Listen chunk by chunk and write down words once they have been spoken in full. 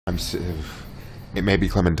It may be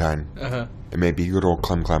Clementine. It may be good old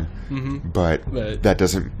Clem, but that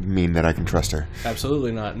doesn't mean that I can trust her.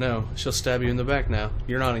 Absolutely not. No, she'll stab you in the back now.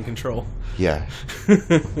 You're not in control. Yeah.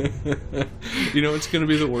 You know what's going to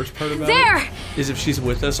be the worst part about it? Is if she's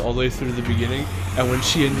with us all the way through the beginning, and when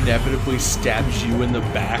she inevitably stabs you in the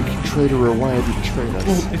back... Betrayed her, why have you betrayed us?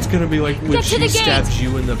 Well, it's going to be like, when she stabs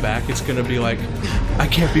you in the back, it's going to be like, I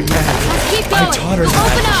can't be mad. Let's keep going. I taught her that.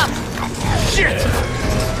 Open up! Shit!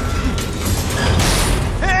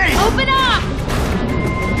 Hey! Open up!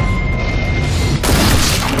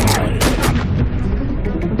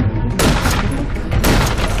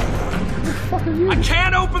 I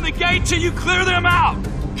can't open the gate till you clear them out.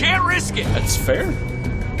 Can't risk it. That's fair.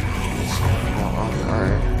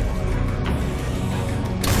 Alright.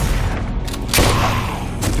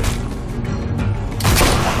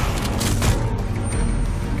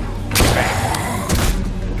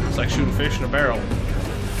 It's like shooting fish in a barrel.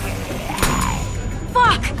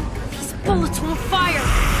 Fuck! These bullets won't fire!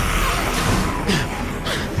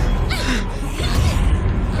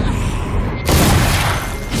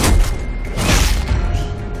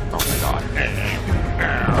 Oh my god.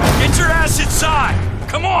 Get your ass inside.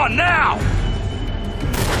 Come on now.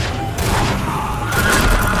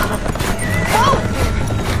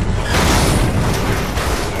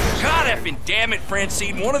 God effing damn it,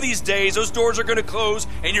 Francine. One of these days, those doors are gonna close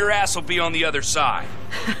and your ass will be on the other side.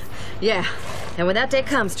 Yeah. And when that day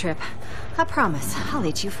comes, Trip, I promise I'll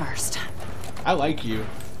eat you first. I like you.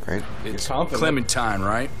 Right? It's confident. Clementine,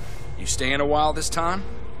 right? You staying a while this time?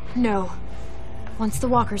 No. Once the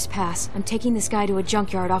walkers pass, I'm taking this guy to a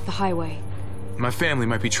junkyard off the highway. My family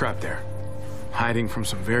might be trapped there, hiding from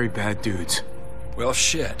some very bad dudes. Well,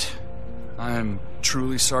 shit. I'm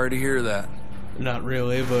truly sorry to hear that. Not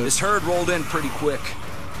really, but... This herd rolled in pretty quick.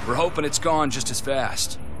 We're hoping it's gone just as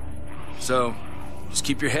fast. So, just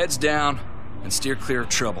keep your heads down and steer clear of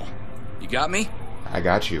trouble. You got me? I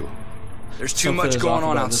got you. There's too much going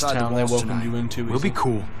on outside the walls tonight. You into We'll be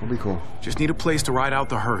cool. We'll be cool. Just need a place to ride out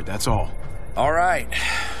the herd, that's all. All right.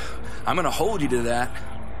 I'm gonna hold you to that.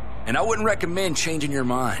 And I wouldn't recommend changing your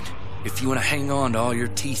mind. If you want to hang on to all your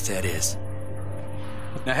teeth, that is.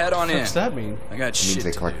 Now head on in. What's that mean? I got It shit means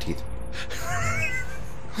they to collect do. teeth.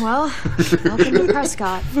 Well, welcome to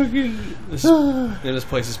Prescott. This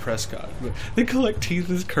place is Prescott. They collect teeth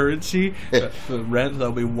as currency. For rent,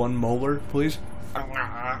 that'll be 1 molar, please.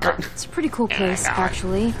 It's a pretty cool place,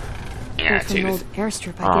 actually. Built from an old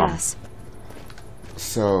airstrip, I guess.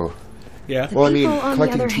 So, Yeah. well, I mean, people, on the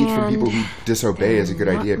collecting other teeth from people hand, who disobey is a good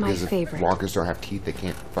not idea my because if favorite. walkers don't have teeth, they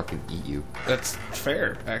can't fucking eat you. That's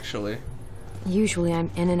fair, actually. Usually I'm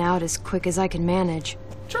in and out as quick as I can manage.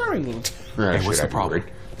 Charming little... Right, Hey, what's shit, the I'd be problem?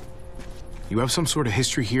 worried. You have some sort of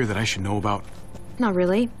history here that I should know about? Not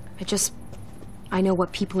really. I know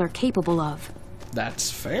what people are capable of.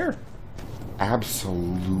 That's fair.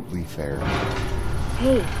 Absolutely fair.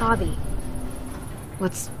 Hey, Javi.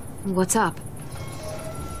 What's up?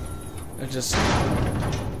 I just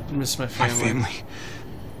miss my My family. family.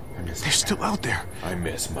 They're still out there. I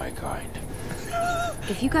miss my kind.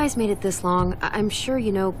 If you guys made it this long, I'm sure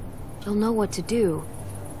you'll know what to do.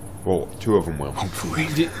 Well, 2 of them will. Hopefully.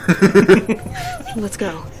 Let's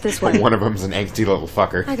go. This But way. one of them's an angsty little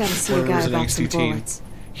fucker. I gotta see a One of guy them's an about angsty some teen. bullets.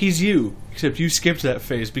 He's you, except you skipped that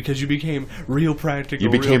phase because you became real practical.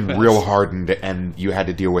 You became fast. real hardened, and you had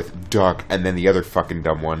to deal with Duck, and then the other fucking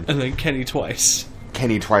dumb one. And then Kenny twice.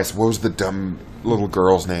 Kenny twice. What was the dumb little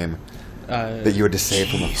girl's name that you had to save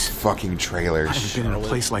from a jeez. fucking trailer? I haven't been in a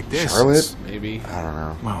place like this. Charlotte? since- Maybe. I don't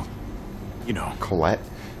know. Well, you know, Colette?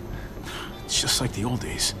 it's just like the old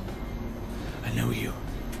days. I know you.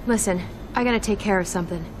 Listen, I gotta take care of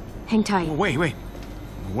something. Hang tight. Well, wait.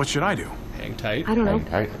 What should I do? Hang tight. I don't know. Hang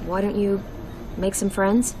tight. Why don't you make some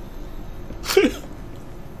friends?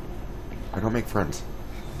 I don't make friends.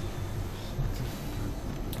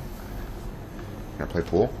 Can I play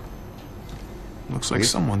pool? Looks like Please?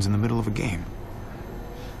 someone's in the middle of a game.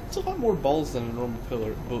 It's a lot more balls than a normal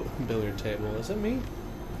billiard table. Is it me?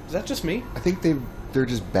 Is that just me? I think they're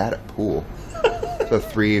just bad at pool. The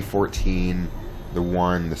 3, 14, the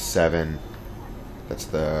 1, the 7. That's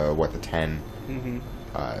the 10. Mm-hmm.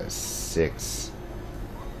 6,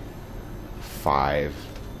 5,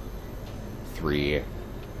 3,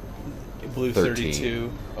 Blue 13.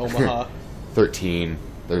 32, Omaha. 13.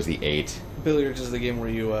 There's the 8. Billiards is the game where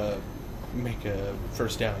you make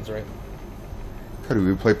first downs, right? Cody,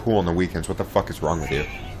 we play pool on the weekends. What the fuck is wrong with you?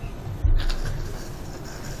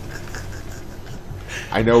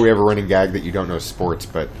 I know we have a running gag that you don't know sports,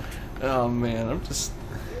 but Oh man, I'm just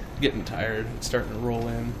getting tired. It's starting to roll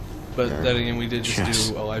in. But Yeah. then again, we did just Chess.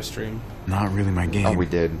 do a live stream. Not really my game. Oh, we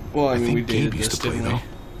did. Well, I I mean, think we dated Gabe used this, to play, didn't we?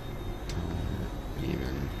 though.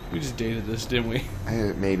 Even. We just dated this, didn't we?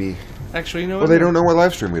 Maybe. Actually, you know Well, what? they don't know what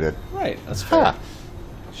live stream we did. Right, that's fair. Huh.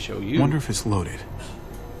 Show you. Wonder if it's loaded.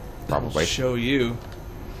 Probably. Show you.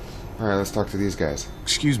 Alright, let's talk to these guys.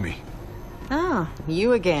 Excuse me. Oh,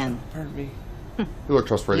 you again. Pardon me. You look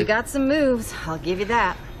trustworthy. You got some moves, I'll give you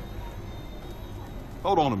that.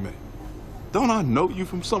 Hold on a minute. Don't I know you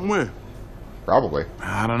from somewhere? Probably.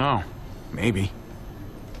 I don't know. Maybe.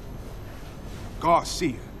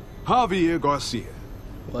 Garcia. Javier Garcia.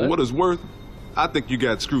 What? For what it's worth, I think you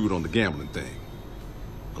got screwed on the gambling thing.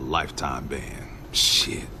 A lifetime ban.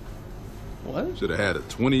 Shit. What? Should have had a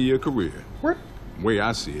 20-year career. What? Way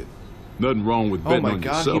I see it. Nothing wrong with Oh betting my on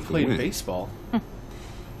god, he yourself played to win. baseball.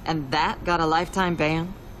 And that got a lifetime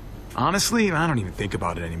ban? Honestly, I don't even think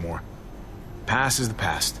about it anymore. Past is the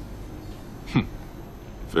past.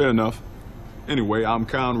 Fair enough. Anyway, I'm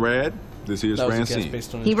Conrad. This here's That was a guess Francine.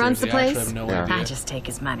 based on his He runs the jersey. I actually place? have no Yeah. idea. I just take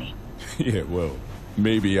his money. Yeah, well,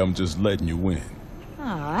 maybe I'm just letting you win. Oh,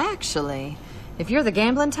 actually, if you're the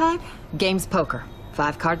gambling type, game's poker.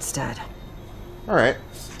 5-card stud. Alright.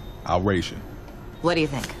 I'll race you. What do you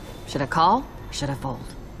think? Should I call? Or should I fold?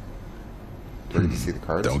 Where did you see the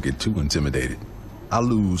cards? Don't get too intimidated. I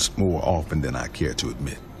lose more often than I care to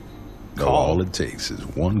admit. Though Call. all it takes is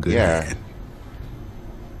one good Yeah. hand.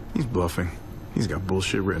 He's bluffing. He's got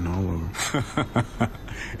bullshit written all over.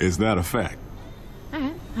 Is that a fact? All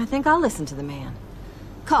right, I think I'll listen to the man.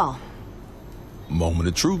 Call. Moment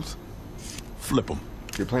of truth. Flip 'em.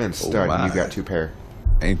 You're playing stud and you my. got 2 pair.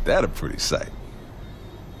 Ain't that a pretty sight?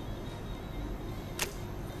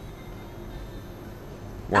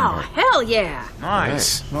 One Oh, pair. hell yeah!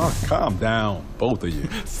 Nice. Oh, calm down, both of you.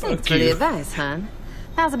 Thanks for the advice, hon.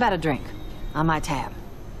 How's about a drink? On my tab.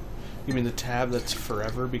 You mean the tab that's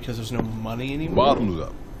forever because there's no money anymore? Bottoms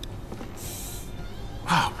up.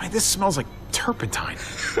 Wow, man, this smells like turpentine.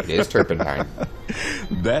 It is turpentine.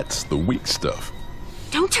 That's the weak stuff.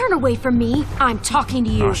 Don't turn away from me. I'm talking to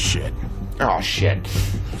you. Oh, shit. Oh, shit.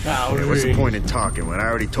 What's the point in talking when I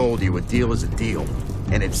already told you a deal is a deal?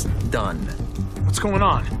 And it's done. What's going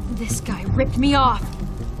on? This guy ripped me off.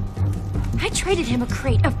 I traded him a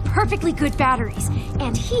crate of perfectly good batteries,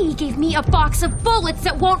 and he gave me a box of bullets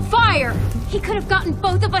that won't fire. He could have gotten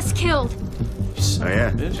both of us killed. Oh, yeah?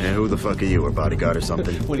 And who the fuck are you, a bodyguard or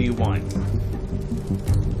something? What do you want?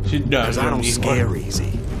 Because I don't scare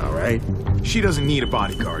easy, all right? She doesn't need a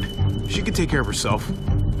bodyguard. She can take care of herself.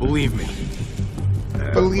 Believe me.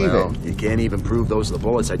 Believe well, it. you can't even prove those are the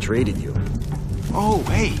bullets I traded you. Oh,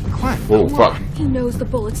 hey, Clint. Whoa, fuck. He knows the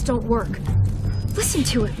bullets don't work. Listen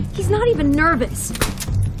to him. He's not even nervous.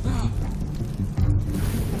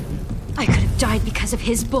 I could have died because of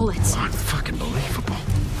his bullets. Unfucking believable.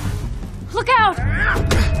 Look out!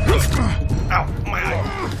 Ow, my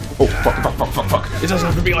eye. Oh, fuck. It doesn't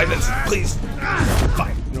have to be like this. Please.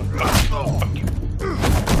 Fine. No, fine. Fuck you.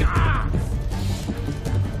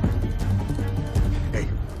 Hey,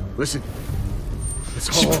 listen.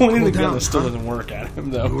 It's She's all pointing the cool gun down, that still huh? doesn't work at him,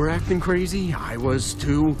 You though. were acting crazy. I was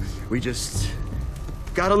too. We just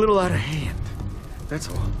got a little out of hand. That's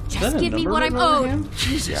all. Just give me what I'm owed.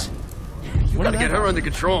 Jesus. You gotta get her under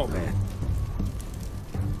control, man.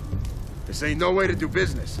 This ain't no way to do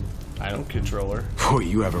business. I don't control her. Boy,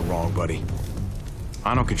 you have it wrong, buddy.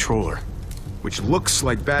 I don't control her. Which looks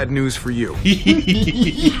like bad news for you.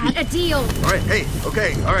 We had a deal. All right, hey,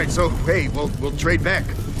 okay, all right. So, hey, we'll trade back.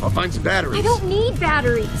 I'll find some batteries. I don't need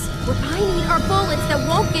batteries. What I need are bullets that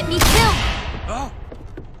won't get me killed.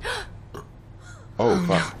 Oh,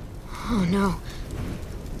 fuck. Oh no.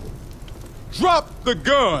 Drop the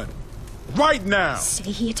gun! Right now!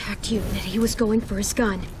 Say he attacked you and that he was going for his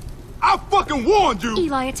gun. I fucking warned you!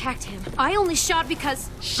 Eli attacked him. I only shot because...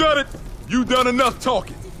 Shut it! You done enough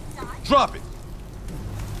talking. Drop it.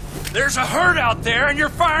 There's a herd out there and you're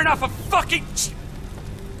firing off a fucking...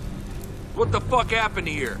 What the fuck happened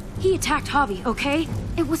here? He attacked Javi, okay?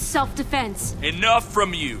 It was self-defense. Enough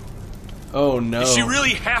from you. Oh, no. Did she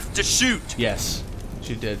really have to shoot? Yes,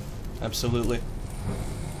 she did. Absolutely.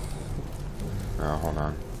 Oh, hold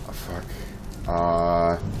on. Oh, fuck.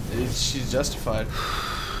 She's justified.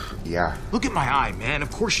 Yeah. Look at my eye, man.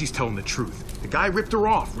 Of course she's telling the truth. The guy ripped her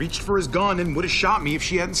off, reached for his gun, and would have shot me if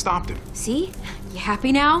she hadn't stopped him. See? You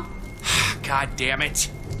happy now? God damn it.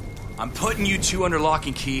 I'm putting you two under lock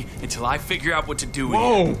and key until I figure out what to do with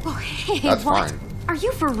Whoa! you. Oh, hey, That's what? fine. Are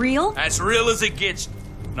you for real? As real as it gets.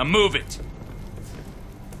 Now move it.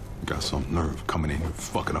 Got some nerve coming in here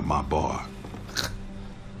fucking up my bar.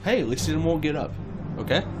 Hey, at least he won't get up.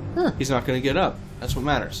 Okay? He's not going to get up. That's what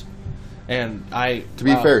matters. And To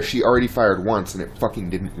be fair, she already fired once and it fucking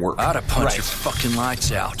didn't work. I'd have punched your fucking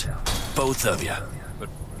lights out. Both of you. But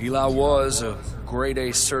Eli was a grade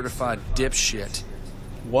A certified dipshit.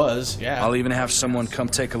 Yeah. I'll even have someone come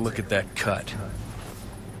take a look at that cut.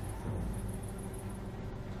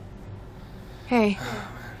 Hey,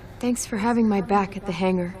 thanks for having my back at the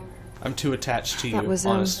hangar. I'm too attached to you, That was,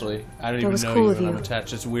 honestly. I don't that even was know cool you of when I'm you.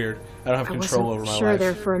 attached. It's weird. I don't have I control wasn't over my sure life.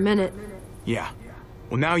 there for a minute. Yeah.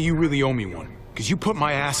 Well, now you really owe me one. Because you put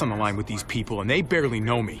my ass on the line with these people, and they barely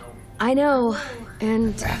know me. I know,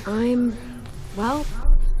 and well,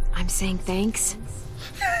 I'm saying thanks.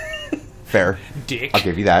 Fair. Dick. I'll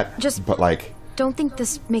give you that. Just- But, like, Don't think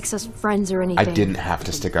this makes us friends or anything. I didn't have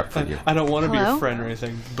to stick up for you. I don't want to be Hello? your friend or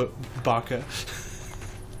anything, but Baka.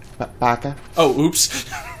 Baka? Oh, oops.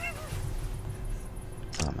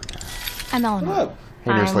 Oh my god. I'm Eleanor. What?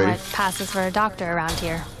 Hey, nurse I'm lady. what passes for a doctor around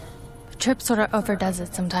here. Trip sort of overdoes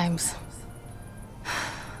it sometimes.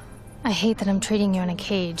 I hate that I'm treating you in a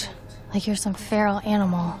cage, like you're some feral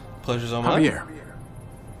animal. Pleasure's all mine. Javier.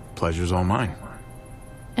 Pleasure's all mine.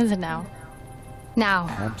 Is it now?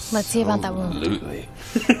 Now, let's see about that wound. Absolutely.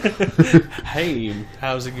 Hey,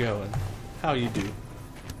 how's it going? How you do?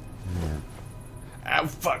 Ow,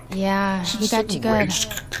 fuck. Yeah, you got you good.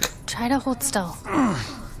 Try to hold still.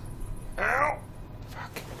 Ow.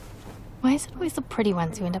 Fuck. Why is it always the pretty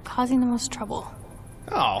ones who end up causing the most trouble?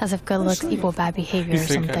 Oh. As if good looks equal bad behavior You or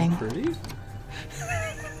think something. I'm pretty?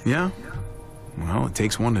 Yeah? Well, it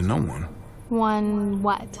takes one to know one. One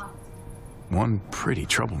what? One pretty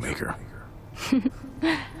troublemaker.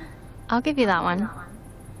 I'll give you that one.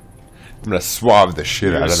 I'm gonna swab the shit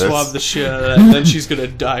You're out gonna of this. swab the shit out of that, and then she's gonna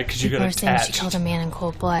die because you got People are saying she attached. killed a man in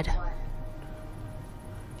cold blood.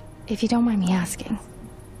 If you don't mind me asking,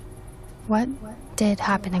 what did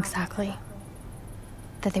happen exactly?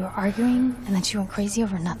 That they were arguing and then she went crazy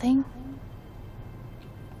over nothing?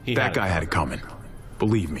 That guy had it coming.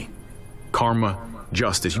 Believe me. Karma,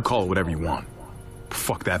 justice, you call it whatever you want.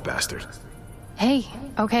 Fuck that bastard. Hey,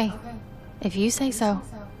 okay. If you say so.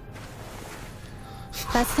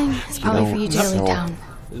 Best thing is probably for you two to leave town.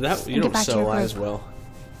 That, you Get don't back to sell your lies group. well.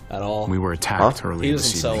 At all. We were attacked Huh? early He this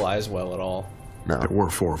doesn't sell evening. lies well at all. No. There were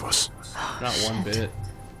 4 of us. Not one bit.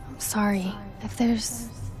 I'm sorry. If there's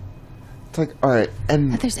It's like, alright,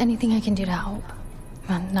 and anything I can do to help.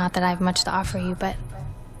 Well, not that I have much to offer you, but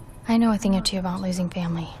I know a thing or two about losing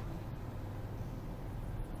family.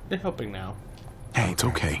 You're helping now. Hey, it's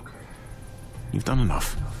okay. You've done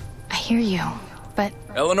enough. I hear you, but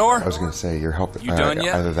Eleanor? I was gonna say, you're helping. You done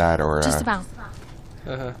yet? Either that or just about.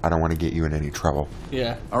 I don't want to get you in any trouble.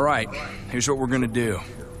 Yeah. All right, here's what we're gonna do.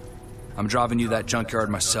 I'm driving you that junkyard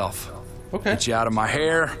myself. Okay. Get you out of my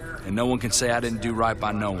hair, and no one can say I didn't do right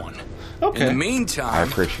by no one. Okay. In the meantime, I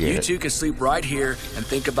appreciate you it. two can sleep right here and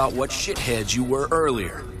think about what shitheads you were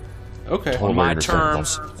earlier. Okay. On Totally my understandable.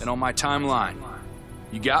 terms and on my timeline.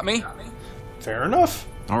 You got me? Fair enough.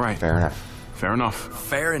 All right. Fair enough. Fair enough.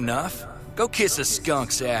 Fair enough. Go kiss a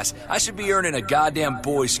skunk's ass. I should be earning a goddamn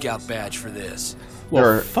Boy Scout badge for this. Well,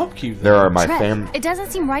 There are- fuck you. Then. There are my Trip, fam. it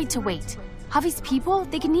doesn't seem right to wait. Javi's people,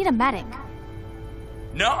 they could need a medic.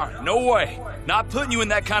 Nah, no way. Not putting you in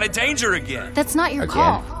that kind of danger again. That's not your Again.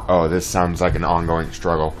 call. Oh, this sounds like an ongoing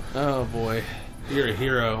struggle. Oh boy, you're a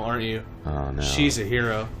hero, aren't you? Oh no. She's a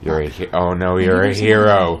hero. You're a oh no, you're a there's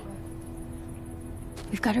hero.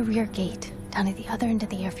 We've got a rear gate down at the other end of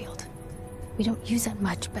the airfield. We don't use it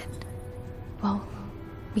much, but well,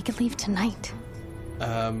 we could leave tonight.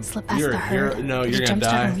 Slip past You're the a hero. herd. No, get you're a gonna jump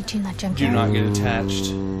start die. on reaching that Do junkyard. not get attached.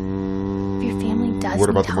 If your family does What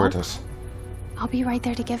about need the help, Muertos? I'll be right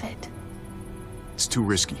there to give it. It's too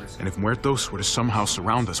risky. And if Muertos were to somehow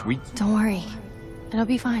surround us, we... Don't worry. It'll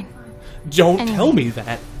be fine. Don't Anyway. tell me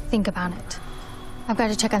that. Think about it. I've got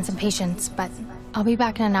to check on some patients, but I'll be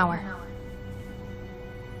back in an hour.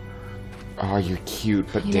 Oh, you're cute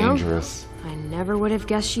but You know? dangerous. I never would have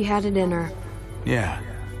guessed she had it in her. Yeah.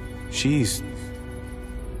 She's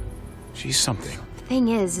something. The thing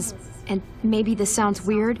is, and maybe this sounds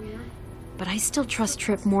weird, but I still trust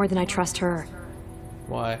Trip more than I trust her.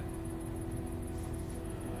 Why?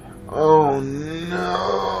 Oh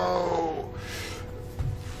no.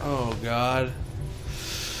 Oh god.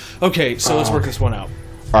 Okay, so let's work this one out.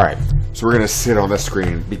 Alright, so we're gonna sit on the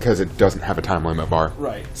screen because it doesn't have a time limit bar.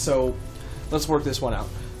 Right. So let's work this one out.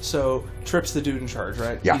 So Trip's the dude in charge,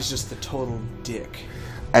 right? Yeah. He's just the total dick.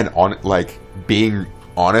 And on like being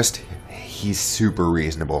honest, he's super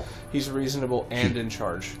reasonable. He's reasonable and in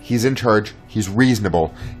charge. He's in charge, he's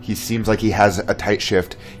reasonable, he seems like he has a tight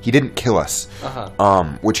shift. He didn't kill us. Uh-huh.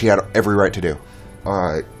 Which he had every right to do.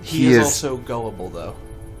 He is also gullible, though.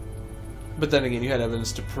 But then again, you had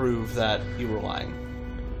evidence to prove that you were lying.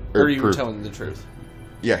 Or you were telling the truth.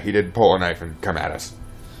 Yeah, he did pull a knife and come at us.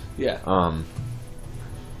 Yeah.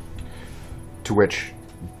 To which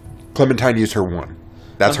Clementine used her 1.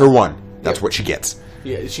 That's her 1. That's what she gets.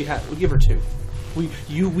 Yeah, we give her 2.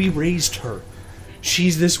 We raised her.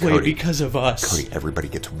 She's this way because of us. Cody, everybody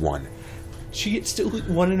gets 1. She gets still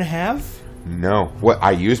 1.5? No. What?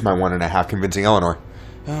 I used my 1.5 convincing Eleanor.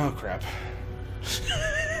 Oh, crap.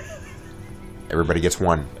 Everybody gets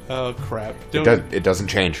 1. Oh, crap. It doesn't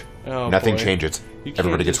change. Oh, Nothing boy. changes.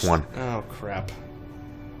 Everybody gets 1. Oh, crap.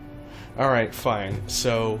 Alright, fine.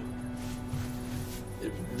 So,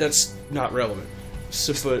 that's not relevant.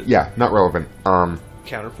 So, but Yeah, not relevant.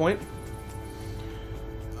 Counterpoint?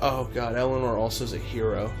 Oh, God. Eleanor also is a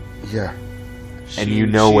hero. Yeah. And you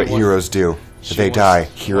know what heroes do. If they die,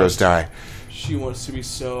 heroes die. She wants to be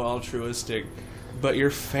so altruistic. But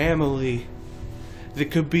your family, they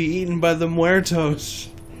could be eaten by the muertos.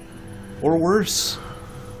 Or worse.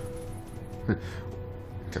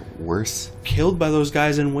 Worse? Killed by those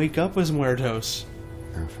guys and wake up as muertos.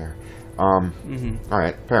 Oh, fair.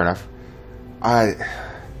 Alright, fair enough.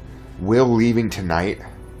 Will leaving tonight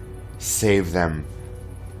save them?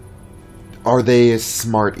 Are they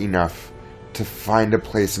smart enough to find a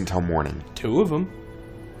place until morning? 2 of them.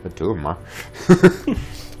 But 2 of them, huh?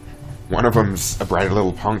 One of them's a bratty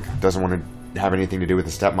little punk. Doesn't want to have anything to do with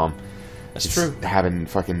the stepmom. That's He's true. Having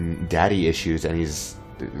fucking daddy issues, and he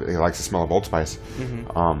likes the smell of Old Spice.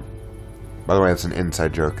 By the way, that's an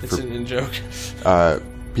inside joke. It's an in-joke.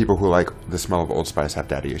 People who like the smell of Old Spice have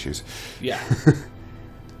daddy issues. Yeah.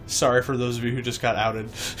 Sorry for those of you who just got outed.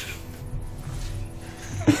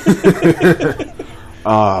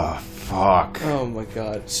 Fuck. Oh my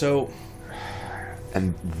god. So...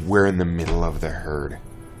 And we're in the middle of the herd.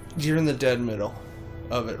 You're in the dead middle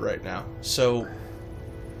of it right now. So...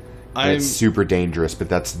 It's super dangerous, but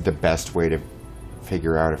that's the best way to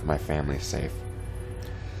figure out if my family's safe.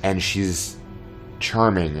 And she's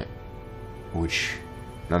charming, which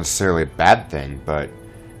not necessarily a bad thing, but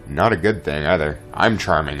not a good thing either. I'm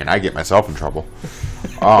charming, and I get myself in trouble.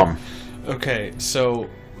 Okay, so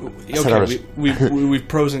we've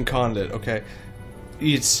pros and conned it. Okay,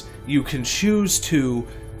 you can choose to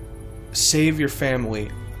save your family,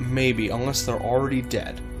 maybe, unless they're already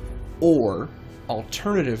dead, or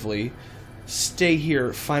alternatively, stay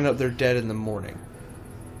here, find out they're dead in the morning.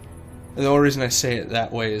 And the only reason I say it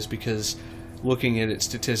that way is because looking at it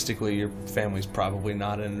statistically, your family's probably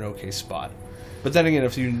not in an okay spot. But then again,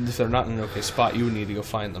 if they're not in an okay spot, you would need to go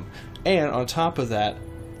find them. And on top of that,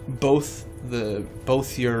 both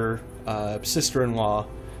your sister-in-law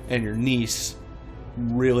and your niece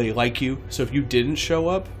really like you. So if you didn't show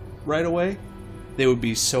up right away, they would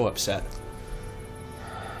be so upset.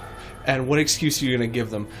 And what excuse are you going to give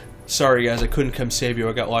them? Sorry guys, I couldn't come save you.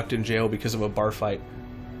 I got locked in jail because of a bar fight.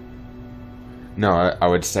 No, I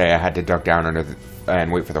would say I had to duck down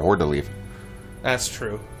and wait for the horde to leave. That's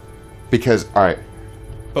true. Because, alright.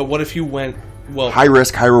 But what if you went, well... High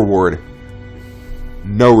risk, high reward.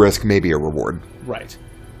 No risk, maybe a reward. Right.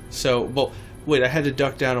 So, well, wait, I had to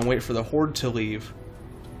duck down and wait for the horde to leave.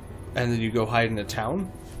 And then you go hide in a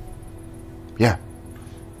town? Yeah.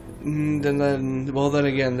 Then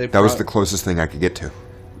again, that was the closest thing I could get to.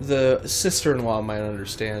 The sister-in-law might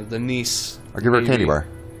understand. The niece... I'll give her a candy bar.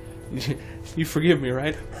 You forgive me,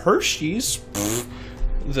 right? Hershey's?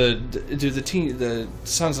 The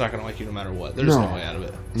son's not going to like you no matter what. There's no way out of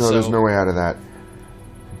it. No, there's no way out of that.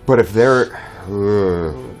 But if they're...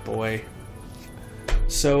 Oh, boy.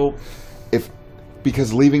 So...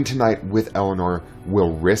 Because leaving tonight with Eleanor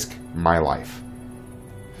will risk my life.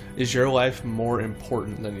 Is your life more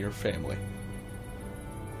important than your family?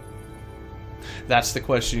 That's the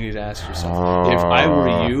question you need to ask yourself. If I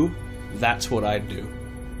were you, that's what I'd do.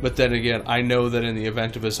 But then again, I know that in the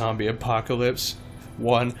event of a zombie apocalypse,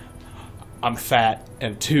 1, I'm fat,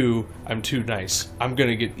 and 2, I'm too nice. I'm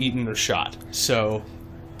gonna get eaten or shot. So...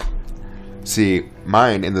 See,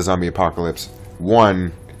 mine in the zombie apocalypse,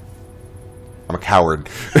 1, I'm a coward.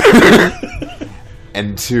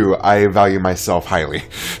 And 2, I value myself highly.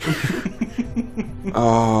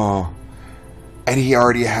 Oh. And he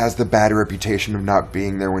already has the bad reputation of not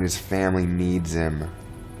being there when his family needs him.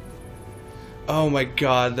 Oh my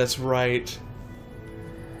god, that's right.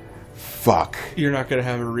 Fuck. You're not gonna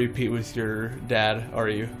have a repeat with your dad, are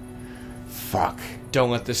you? Fuck. Don't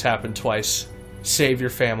let this happen twice. Save your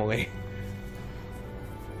family.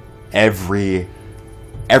 Every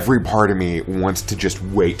part of me wants to just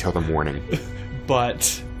wait till the morning.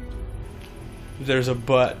 But there's a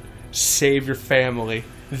but. Save your family.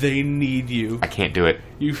 They need you. I can't do it.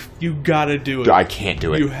 You gotta do it. I can't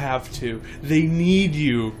do it. You have to. They need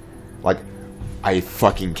you. Like, I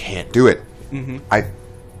fucking can't do it. Mm-hmm.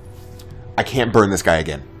 I can't burn this guy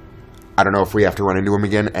again. I don't know if we have to run into him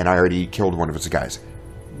again, and I already killed one of his guys.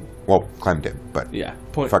 Well, Clem did, but yeah,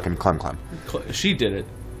 fucking Clem. She did it,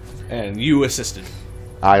 and you assisted.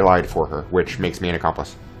 I lied for her, which makes me an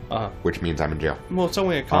accomplice. Uh-huh. Which means I'm in jail. Well, it's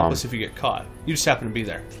only an accomplice if you get caught. You just happen to be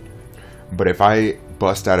there. But if I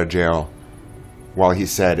bust out of jail while he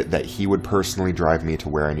said that he would personally drive me to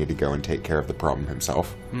where I need to go and take care of the problem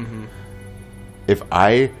himself, if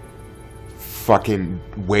I fucking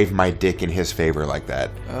wave my dick in his favor like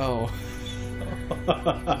that,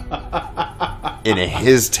 in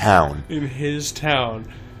his town,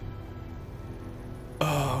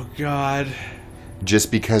 oh god,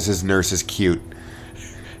 just because his nurse is cute.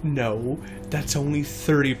 No, that's only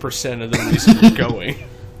 30% of the reason you're going.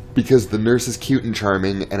 Because the nurse is cute and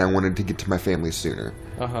charming, and I wanted to get to my family sooner.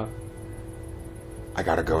 I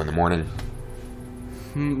gotta go in the morning.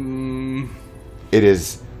 It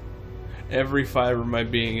is. Every fiber of my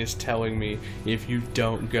being is telling me if you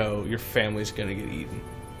don't go, your family's gonna get eaten.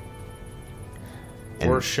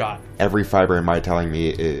 Or shot. Every fiber in my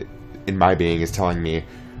being is telling me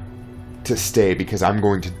to stay because I'm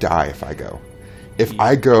going to die if I go. If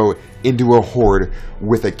I go into a horde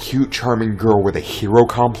with a cute, charming girl with a hero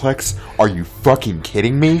complex, are you fucking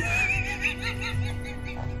kidding me?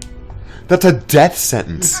 That's a death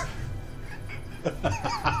sentence.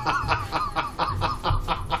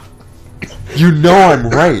 You know I'm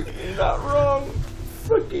right. You're not wrong.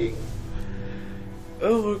 Fucking.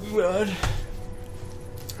 Oh god.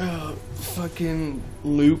 Oh, fucking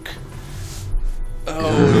Luke.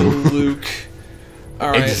 Oh, Luke.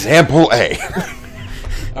 Alright. Example A.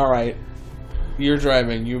 Alright. You're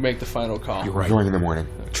driving. You make the final call. You're right. Going in the morning.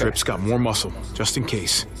 Trip's got more muscle, just in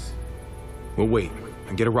case. We'll wait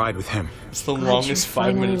and get a ride with him. It's the longest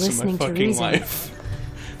 5 minutes of my fucking life.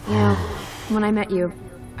 Yeah. When I met you,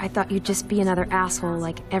 I thought you'd just be another asshole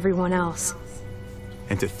like everyone else.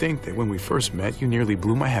 And to think that when we first met, you nearly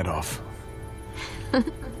blew my head off.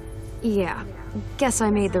 Yeah. Guess I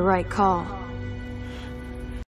made the right call.